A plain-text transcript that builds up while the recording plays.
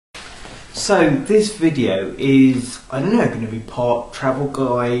So this video is, I don't know, going to be part travel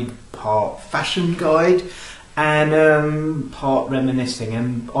guide, part fashion guide, and part reminiscing,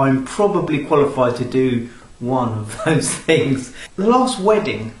 and I'm probably qualified to do one of those things. The last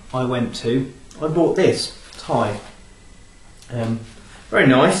wedding I went to, I bought this tie. Very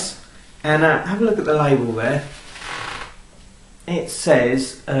nice, and have a look at the label there. It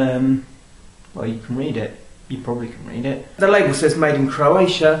says, well, you can read it. You probably can read it. The label says made in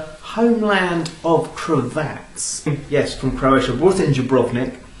Croatia, homeland of cravats. Yes, from Croatia, bought it in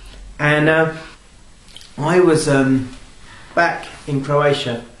Dubrovnik. And I was back in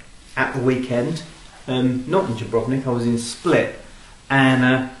Croatia at the weekend. Not in Dubrovnik, I was in Split.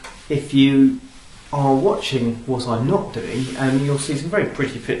 And if you are watching what I'm not doing, you'll see some very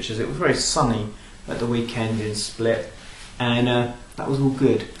pretty pictures. It was very sunny at the weekend in Split. And that was all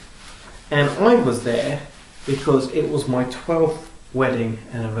good. And I was there because it was my 12th wedding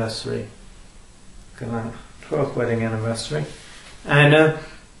anniversary. Look at that, 12th wedding anniversary. And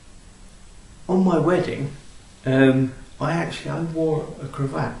on my wedding, I wore a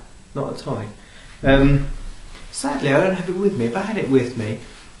cravat, not a tie. Sadly, I don't have it with me. If I had it with me,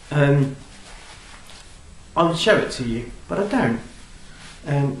 I would show it to you, but I don't.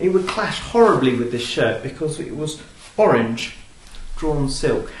 It would clash horribly with this shirt because it was orange, drawn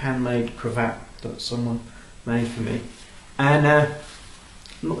silk, handmade cravat that someone made for me. And I'm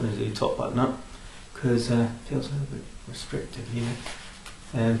not going to do the top button up because it feels a little bit restrictive, you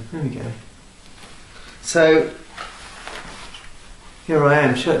know. There we go. So here I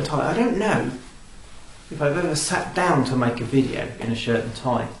am, shirt and tie. I don't know if I've ever sat down to make a video in a shirt and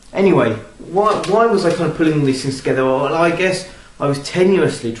tie. Anyway, why was I kind of putting all these things together? Well, I guess I was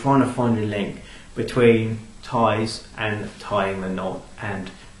tenuously trying to find a link between ties and tying the knot,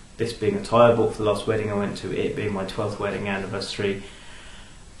 and this being a tie I bought for the last wedding I went to, it being my 12th wedding anniversary,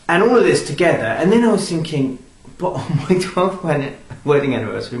 and all of this together. And then I was thinking, but on my 12th wedding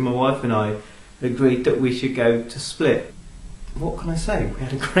anniversary, my wife and I agreed that we should go to Split. What can I say? We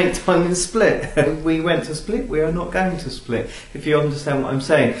had a great time in Split. We went to Split, we are not going to Split, if you understand what I'm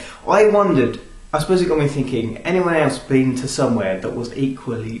saying. I wondered, I suppose it got me thinking, anyone else been to somewhere that was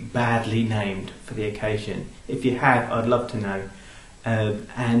equally badly named for the occasion? If you have, I'd love to know.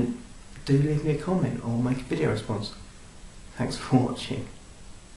 And do leave me a comment or make a video response. Thanks for watching.